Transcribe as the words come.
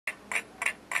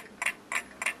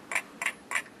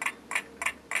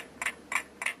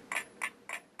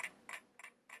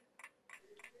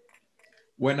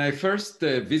When I first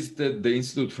visited the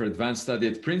Institute for Advanced Study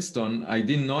at Princeton, I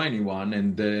didn't know anyone,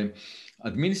 and the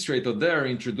administrator there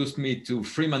introduced me to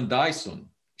Freeman Dyson.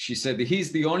 She said,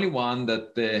 he's the only one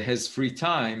that has free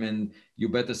time and you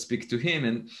better speak to him.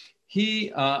 And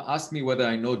he asked me whether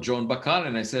I know John Bahcall,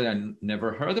 and I said, I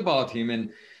never heard about him. And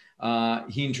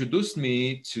he introduced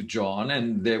me to John,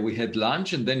 and we had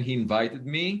lunch, and then he invited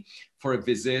me for a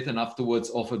visit and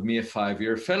afterwards offered me a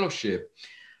 5-year fellowship.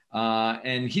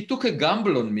 And he took a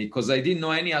gamble on me because I didn't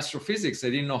know any astrophysics. I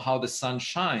didn't know how the sun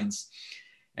shines.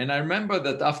 And I remember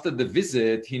that after the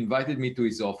visit, he invited me to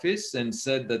his office and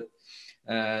said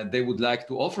that they would like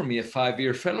to offer me a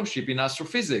 5-year fellowship in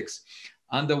astrophysics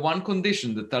under one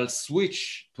condition, that I'll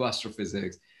switch to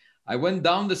astrophysics. I went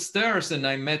down the stairs and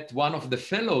I met one of the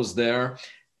fellows there.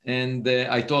 And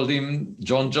I told him,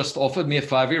 John just offered me a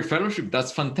 5-year fellowship.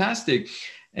 That's fantastic.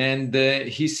 And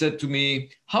he said to me,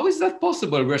 how is that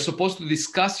possible? We're supposed to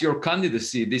discuss your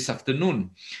candidacy this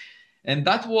afternoon. And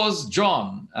that was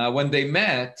John. When they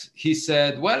met, he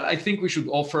said, well, I think we should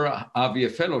offer Avi a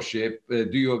fellowship.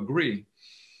 Do you agree?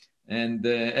 And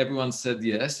everyone said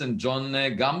yes. And John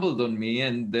gambled on me.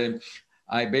 And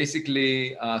I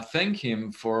basically thank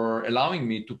him for allowing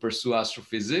me to pursue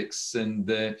astrophysics and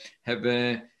have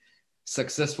a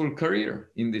successful career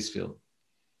in this field.